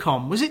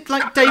co-com? Was it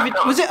like David?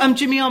 Was it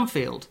Jimmy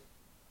Armfield?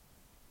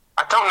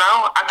 I don't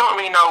know. I don't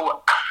really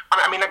know.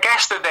 I mean, I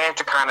guess they're there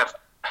to kind of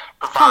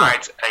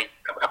provide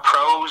a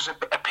pros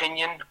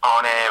opinion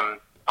on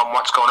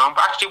what's going on.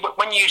 But actually,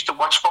 when you used to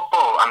watch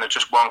football and there's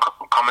just one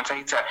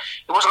commentator,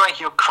 it wasn't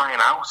like you were crying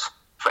out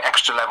for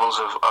extra levels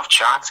of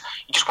chat.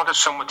 You just wanted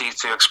somebody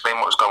to explain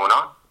what was going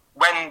on.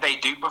 When they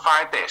do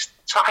provide this,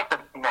 it's not like they're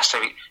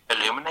necessarily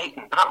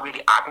illuminating. They're not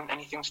really adding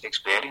anything to the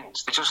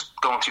experience. They're just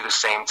going through the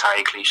same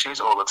tired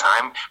cliches all the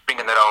time,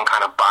 bringing their own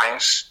kind of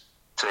bias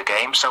to the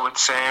game. So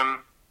it's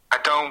I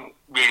don't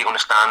really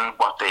understand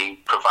what they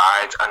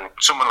provide. And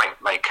someone like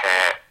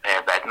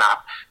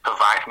Redknapp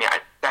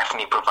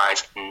definitely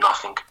provides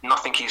nothing.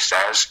 Nothing he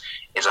says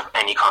is of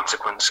any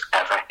consequence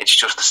ever. It's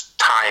just the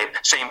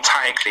same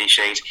tired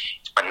cliches.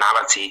 It's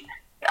banality.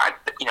 As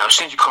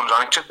soon as he comes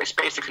on, it's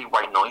basically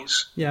white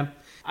noise. Yeah.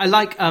 I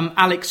like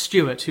Alex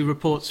Stewart, who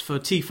reports for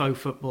Tifo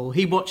Football.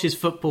 He watches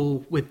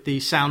football with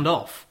the sound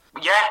off.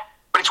 Yeah,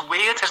 but it's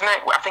weird, isn't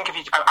it? I think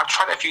I've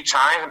tried it a few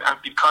times, and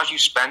because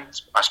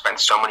I spent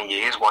so many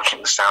years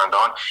watching the sound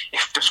on,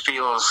 it just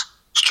feels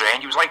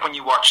strange. It was like when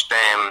you watched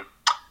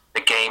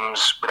the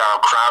games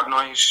without crowd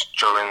noise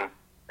during...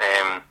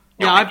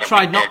 I've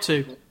tried not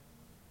to.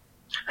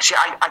 See,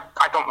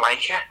 I don't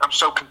like it. I'm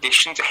so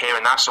conditioned to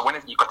hearing that. So when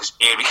you've got this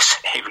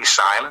eerie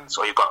silence,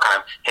 or you've got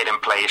kind of hidden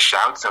players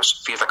shouts, it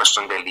feels like a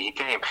Sunday league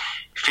game.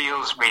 It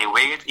feels really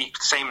weird. The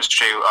same is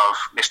true of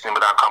listening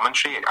without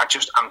commentary.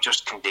 I'm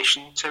just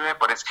conditioned to it.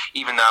 But it's,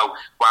 even though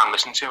while I'm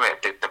listening to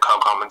it, the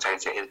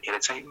co-commentator is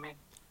irritating me.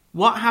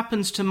 What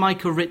happens to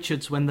Micah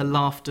Richards when the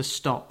laughter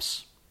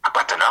stops?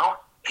 I don't know.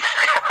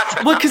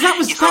 Well, because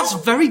that's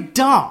very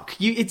dark.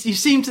 You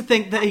seem to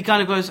think that he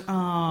kind of goes,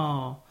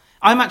 oh.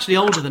 I'm actually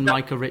older than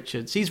Micah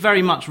Richards. He's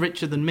very much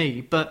richer than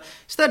me, but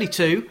he's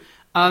 32.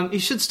 He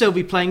should still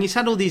be playing. He's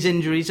had all these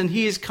injuries, and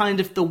he is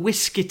kind of the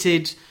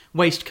whisketed,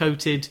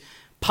 waistcoated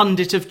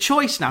pundit of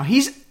choice now.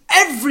 He's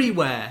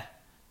everywhere.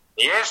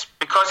 He is,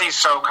 because he's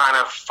so kind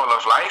of full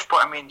of life.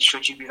 But, I mean,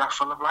 should you be that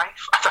full of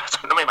life? I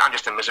don't know, maybe I'm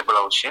just a miserable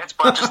old shit,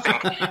 but I just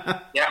think,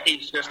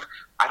 he's just...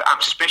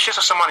 I'm suspicious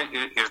of someone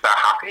who's that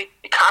happy.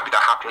 He can't be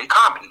that happy. He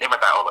can't live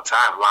like that all the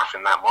time,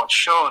 laughing that much.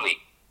 Surely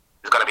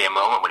there's got to be a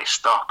moment where he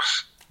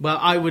stops. Well,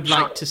 I would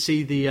like to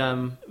see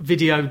the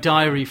video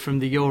diary from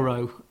the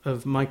Euro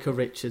of Micah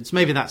Richards.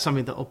 Maybe that's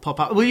something that will pop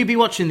up. Will you be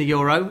watching the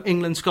Euro?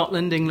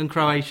 England-Scotland,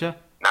 England-Croatia?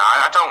 No,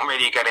 I don't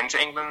really get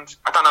into England.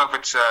 I don't know if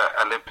it's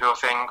a Liverpool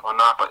thing or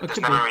not, but there's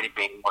never really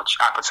been much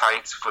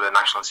appetite for the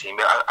national team.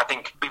 I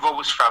think we've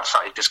always felt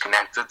slightly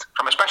disconnected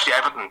from, especially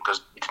Everton, because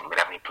we didn't really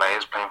have any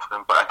players playing for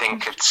them. But I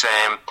think it's,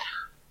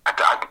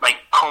 like,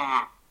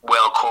 come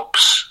World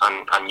Cups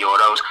and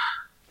Euros,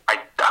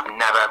 I've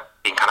never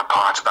been kind of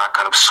part of that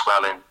kind of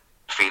swelling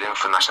feeling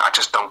for national. I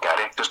just don't get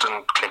it. It just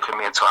doesn't click with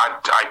me at all.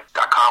 I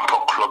can't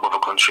put club with a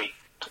country,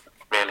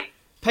 really.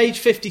 Page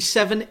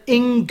 57,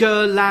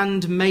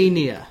 Ingerland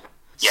Mania.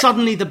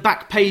 Suddenly the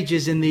back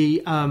pages in the,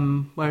 the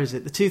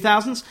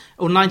 2000s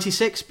or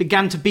 96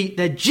 began to beat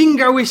their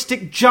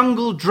jingoistic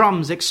jungle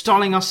drums,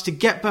 extolling us to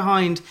get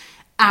behind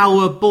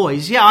our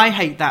boys. Yeah, I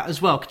hate that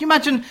as well. Can you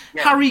imagine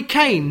Harry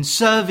Kane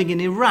serving in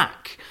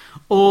Iraq?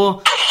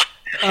 Or,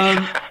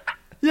 to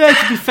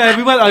be fair,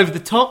 we went over the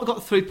top, we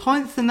got 3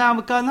 points, and now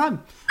we're going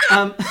home.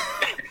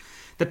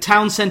 The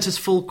town centre's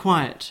full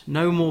quiet.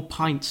 No more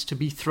pints to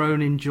be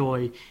thrown in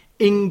joy.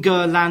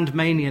 Ingerland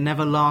mania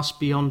never lasts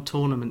beyond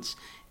tournaments.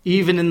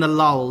 Even in the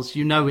lulls,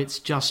 you know it's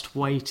just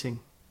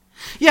waiting.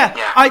 Yeah.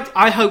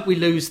 I hope we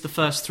lose the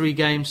first 3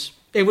 games.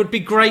 It would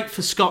be great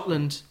for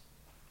Scotland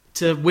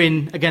to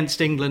win against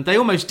England. They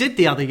almost did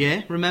the other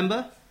year,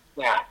 remember?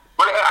 Yeah.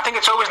 Well, I think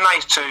it's always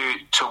nice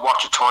to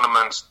watch a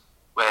tournament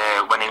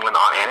when England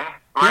aren't in it.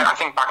 Right? Yeah. I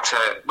think back to,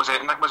 was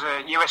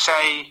it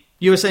USA...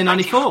 USA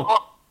 94.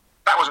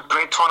 That was a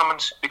great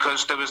tournament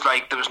because there was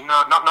none of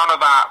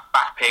that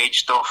back page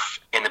stuff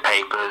in the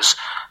papers.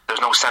 There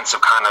was no sense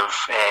of kind of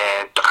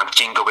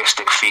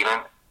jingoistic feeling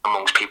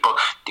amongst people.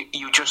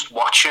 You just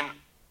watching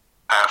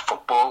a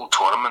football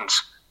tournament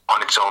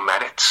on its own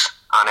merits,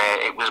 and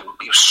it was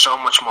so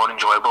much more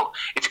enjoyable.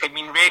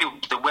 Really,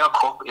 the World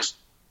Cup is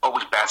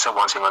always better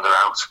once England are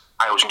out.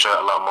 I always enjoy it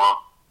a lot more.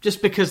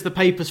 Just because the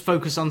papers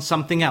focus on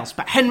something else.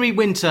 But Henry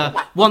Winter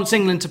wants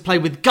England to play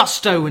with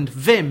gusto and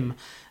vim.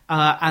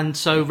 And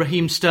so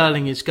Raheem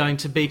Sterling is going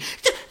to be...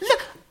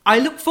 Look, I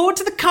look forward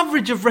to the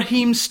coverage of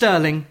Raheem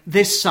Sterling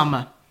this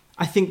summer.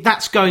 I think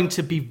that's going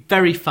to be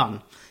very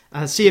fun.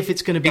 See if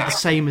it's going to be the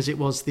same as it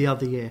was the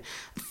other year.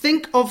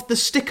 Think of the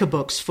sticker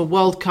books for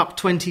World Cup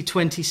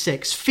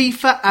 2026.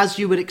 FIFA, as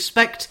you would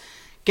expect,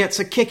 gets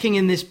a kicking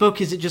in this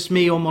book. Is it just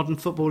me or modern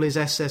football is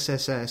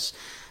SSSS?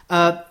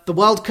 The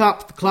World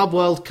Cup, the Club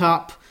World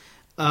Cup,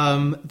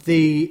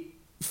 the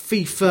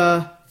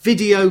FIFA...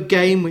 video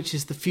game, which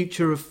is the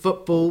future of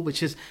football,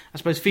 which is, I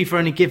suppose FIFA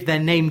only give their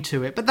name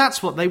to it, but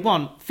that's what they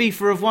want.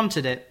 FIFA have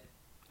wanted it.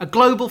 A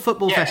global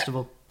football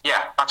festival.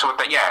 Yeah, that's what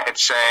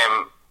it's,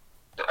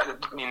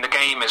 the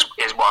game is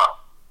what,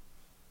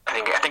 I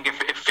think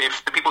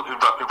if the people who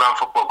run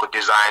football could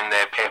design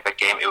their perfect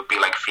game, it would be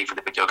like FIFA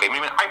the video game.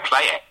 I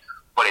play it,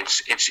 but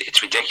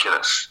it's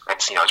ridiculous.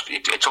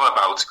 It's all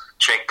about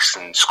tricks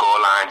and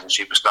scorelines and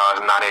superstars,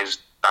 and that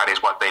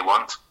is what they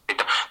want.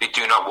 They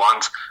do not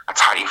want a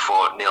tidy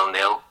fought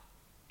 0-0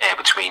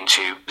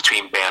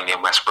 between Burnley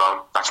and West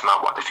Brom. That's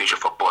not what the future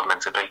of football is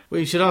meant to be. Well,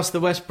 you should ask the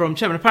West Brom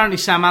chairman. Apparently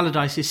Sam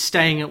Allardyce is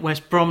staying at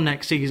West Brom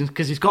next season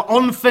because he's got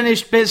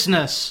unfinished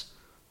business.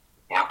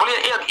 Yeah, but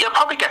he'll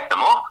probably get them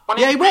up.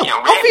 He will.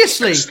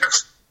 Obviously.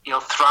 He'll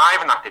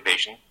thrive in that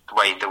division, the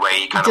way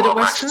he kind of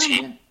organises the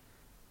team.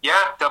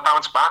 Yeah, they'll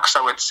bounce back,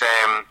 so it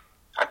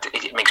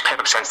makes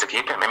perfect sense to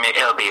keep him.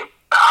 It'll be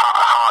a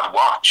hard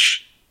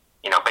watch.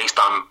 Based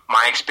on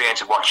my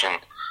experience of watching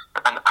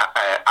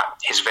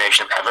his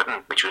version of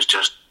Everton, which was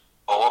just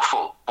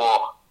awful.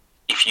 But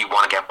if you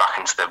want to get back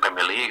into the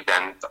Premier League,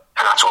 and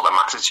that's all that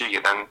matters to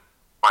you, then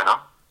why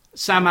not?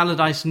 Sam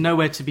Allardyce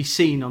nowhere to be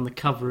seen on the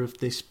cover of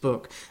this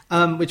book,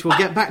 which we'll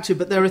get back to.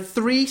 But there are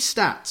 3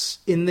 stats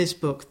in this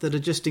book that are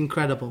just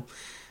incredible.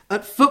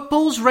 At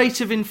football's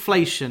rate of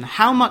inflation,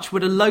 how much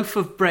would a loaf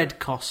of bread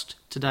cost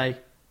today?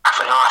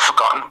 I've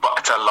forgotten, but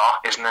it's a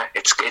lot, isn't it?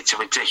 It's a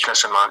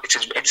ridiculous amount. It's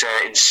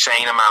an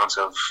insane amount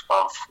of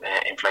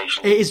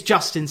inflation. It is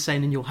just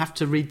insane, and you'll have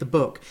to read the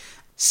book.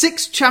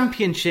 6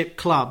 championship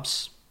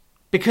clubs,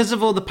 because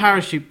of all the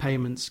parachute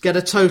payments, get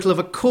a total of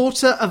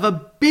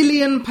 £250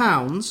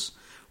 million,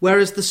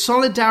 whereas the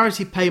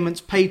solidarity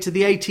payments paid to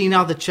the 18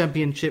 other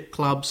championship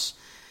clubs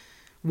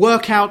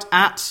work out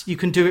at, you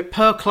can do it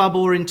per club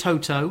or in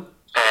toto.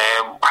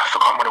 I've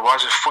forgotten what it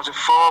was. Was it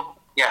 4?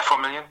 Yeah,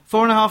 4 million.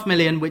 4.5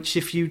 million, which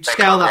if you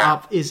scale that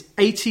up is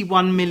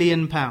 £81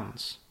 million.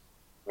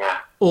 Yeah.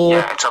 Or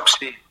it's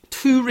obviously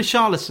 2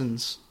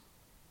 Richarlisons.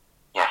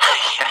 Yeah,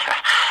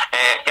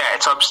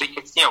 it's obviously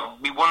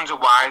we wonder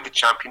why the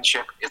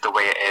Championship is the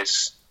way it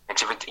is.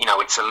 It's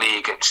a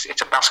league.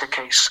 It's a basket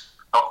case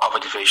of a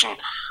division,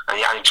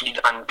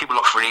 and people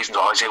look for reasons.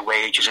 Oh, is it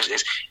wages?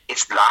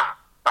 It's that.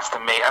 That's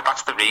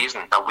the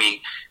reason that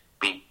we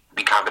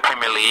kind of the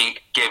Premier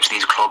League gives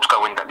these clubs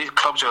going down. These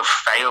clubs who have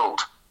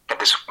failed get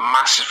this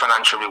massive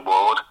financial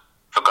reward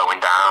for going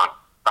down,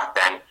 but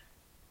then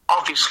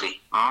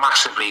obviously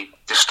massively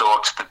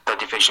distorts the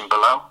division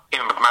below. In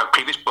my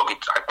previous book,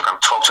 I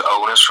talked to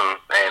owners from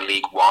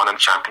League One and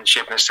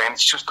Championship, and they're saying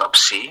it's just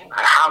obscene.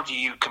 How do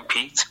you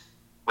compete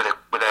with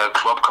a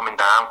club coming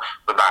down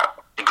with that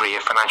degree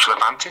of financial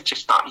advantage?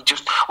 It's not.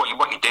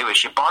 What you do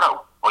is you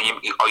borrow, or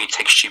you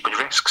take stupid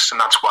risks,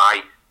 and that's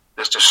why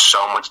there's just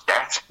so much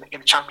debt in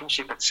the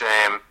Championship. It's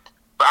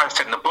but as I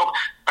said in the book,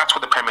 that's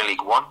what the Premier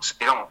League wants.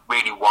 They don't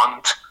really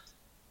want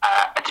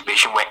a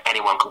division where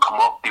anyone can come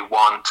up. They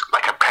want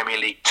like a Premier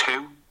League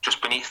 2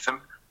 just beneath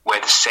them, where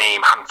the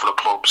same handful of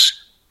clubs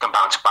can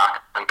bounce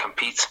back and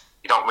compete.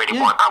 You don't really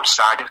want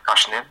outsiders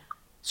crashing in.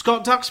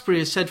 Scott Duxbury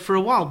has said for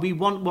a while, we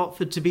want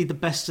Watford to be the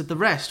best of the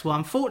rest. Well,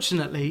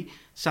 unfortunately,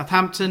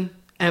 Southampton,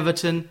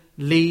 Everton,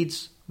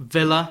 Leeds,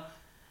 Villa,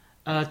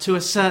 To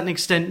a certain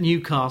extent,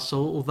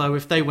 Newcastle, although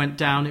if they went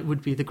down, it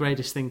would be the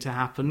greatest thing to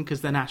happen,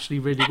 because then Ashley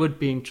really would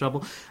be in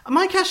trouble.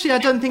 Mike Ashley, I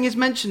don't think is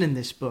mentioned in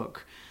this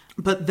book,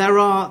 but there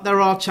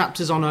are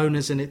chapters on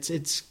owners, and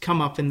it's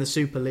come up in the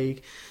Super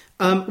League.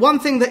 One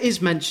thing that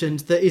is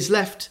mentioned that is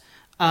left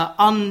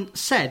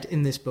unsaid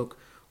in this book: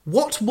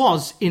 what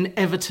was in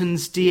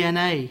Everton's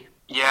DNA?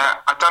 Yeah,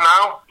 I don't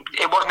know.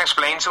 It wasn't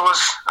explained to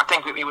us. I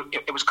think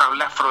it was kind of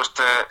left for us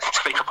to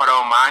make up our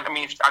own mind. I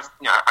mean, as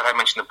I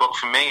mentioned in the book,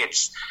 for me,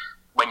 it's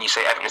when you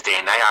say Everton's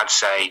DNA, I'd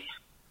say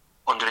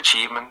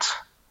underachievement,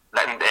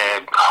 letting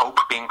hope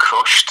being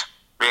crushed.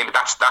 Really,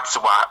 that's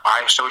what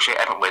I associate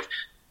Everton with.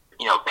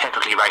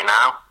 Perfectly right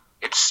now,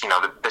 it's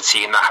the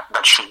team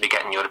that should be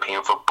getting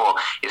European football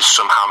is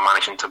somehow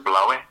managing to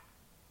blow it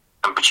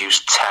and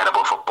produce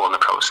terrible football in the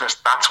process.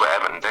 That's what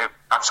Everton do.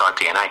 That's our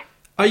DNA.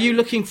 Are you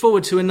looking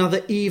forward to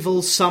another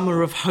evil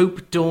summer of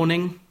hope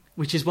dawning,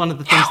 which is one of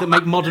the things that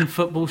make modern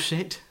football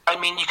shit? I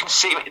mean, you can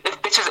see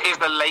this is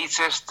the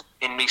latest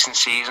in recent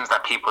seasons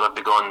that people have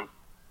begun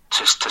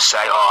to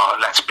say, "Oh,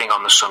 let's bring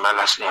on the summer.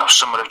 Let's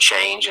summer of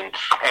change, and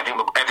everything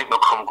will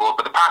come good."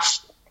 But the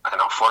past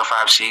 4 or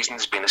 5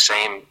 seasons has been the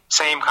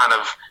same kind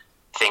of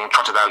thing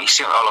trotted out. You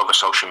see it all over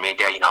social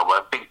media. We're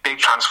a big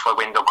transfer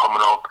window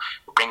coming up.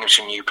 We're bringing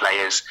some new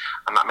players,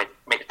 and that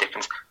make a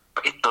difference.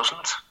 But it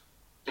doesn't.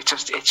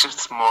 It's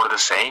just more of the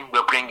same.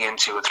 We'll bring in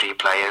 2 or 3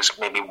 players,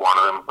 maybe one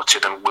of them or 2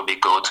 of them will be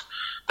good.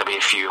 There'll be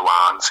a few who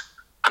aren't,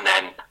 and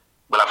then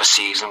we'll have a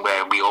season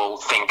where we all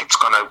think it's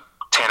going to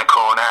turn a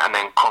corner, and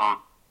then come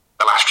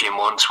the last few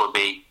months we'll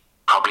be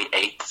probably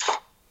 8th,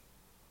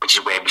 which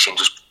is where we seem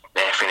to just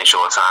finish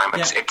all the time.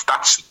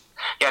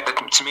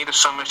 To me the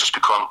summer's just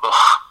become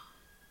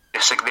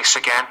this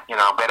again.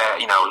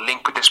 Better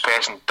link with this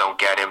person, don't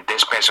get him.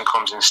 This person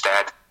comes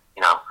instead.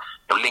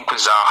 Link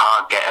with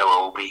Zaha, get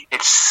Iwobi.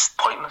 It's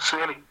pointless,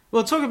 really.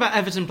 Well, talking about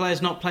Everton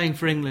players not playing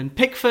for England,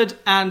 Pickford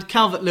and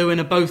Calvert-Lewin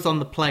are both on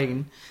the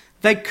plane.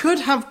 They could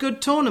have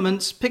good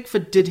tournaments.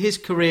 Pickford did his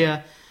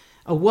career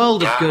a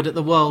world of good at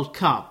the World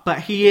Cup, but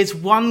he is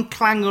one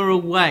clanger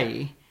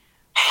away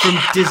from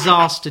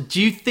disaster.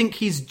 Do you think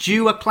he's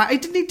due a clanger?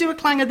 Didn't he do a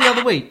clanger the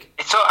other week?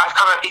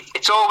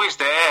 It's always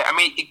there. I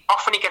mean,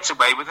 often he gets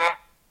away with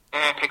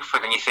it,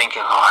 Pickford, and you're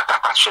thinking,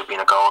 that should have been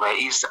a goal there.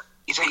 He's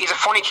a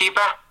funny keeper.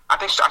 I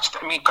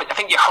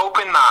think you're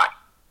hoping that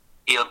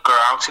he'll grow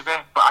out of it,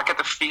 but I get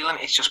the feeling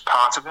it's just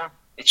part of him.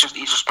 He's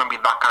just going to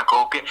be that kind of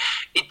goalkeeper.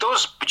 He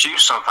does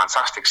produce some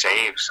fantastic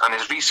saves, and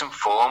his recent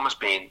form has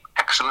been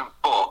excellent.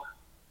 But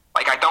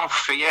I don't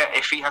fear,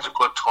 if he has a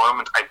good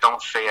tournament, I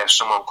don't fear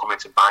someone coming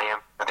to buy him.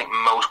 I think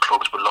most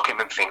clubs would look at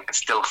him and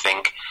still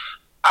think,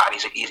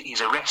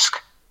 he's a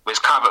risk. Whereas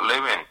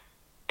Calvert-Lewin,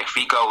 if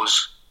he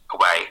goes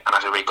away and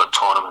has a really good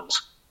tournament,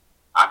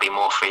 I'd be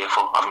more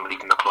fearful of him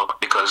leaving the club,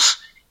 because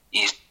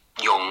he's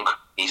young,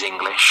 he's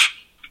English,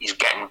 he's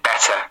getting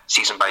better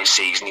season by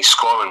season, he's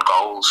scoring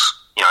goals.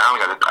 I know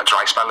he's had a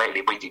dry spell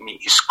lately, but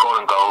he's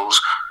scoring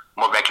goals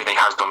more regularly than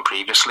he has done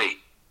previously.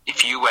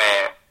 If you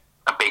were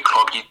a big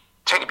club, you'd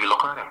take to be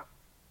looking at him.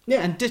 Yeah,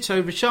 and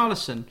ditto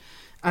Richarlison.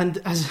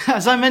 And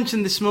as I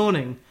mentioned this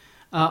morning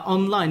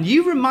online,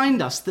 you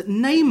remind us that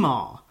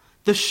Neymar,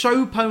 the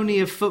show pony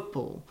of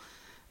football,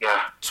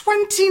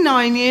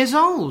 29 years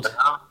old.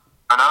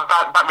 I know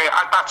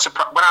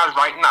that when I was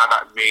writing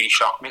that really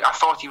shocked me. I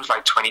thought he was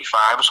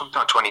 25 or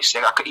something, or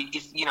 26.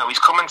 He's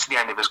coming to the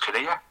end of his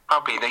career.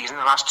 Probably he's in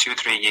the last 2 or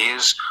 3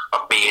 years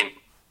of being,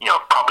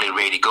 probably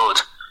really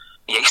good.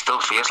 Yet he still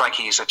feels like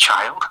he's a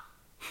child.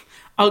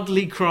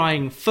 Ugly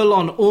crying, full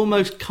on,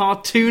 almost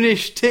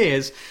cartoonish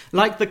tears,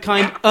 like the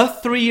kind a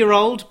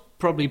 3-year-old,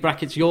 probably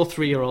brackets your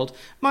 3-year-old,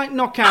 might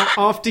knock out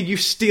after you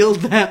steal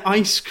their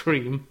ice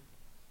cream.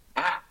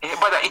 Yeah,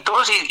 but he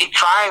does. He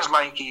cries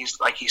like he's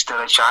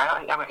still a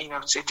child. I mean,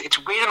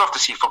 it's weird enough to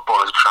see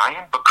footballers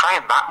crying, but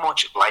crying that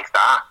much like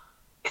that,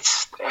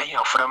 it's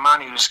for a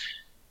man who's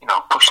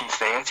pushing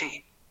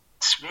 30,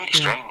 it's really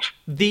strange.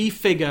 The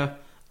figure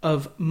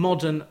of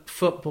modern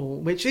football,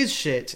 which is shit,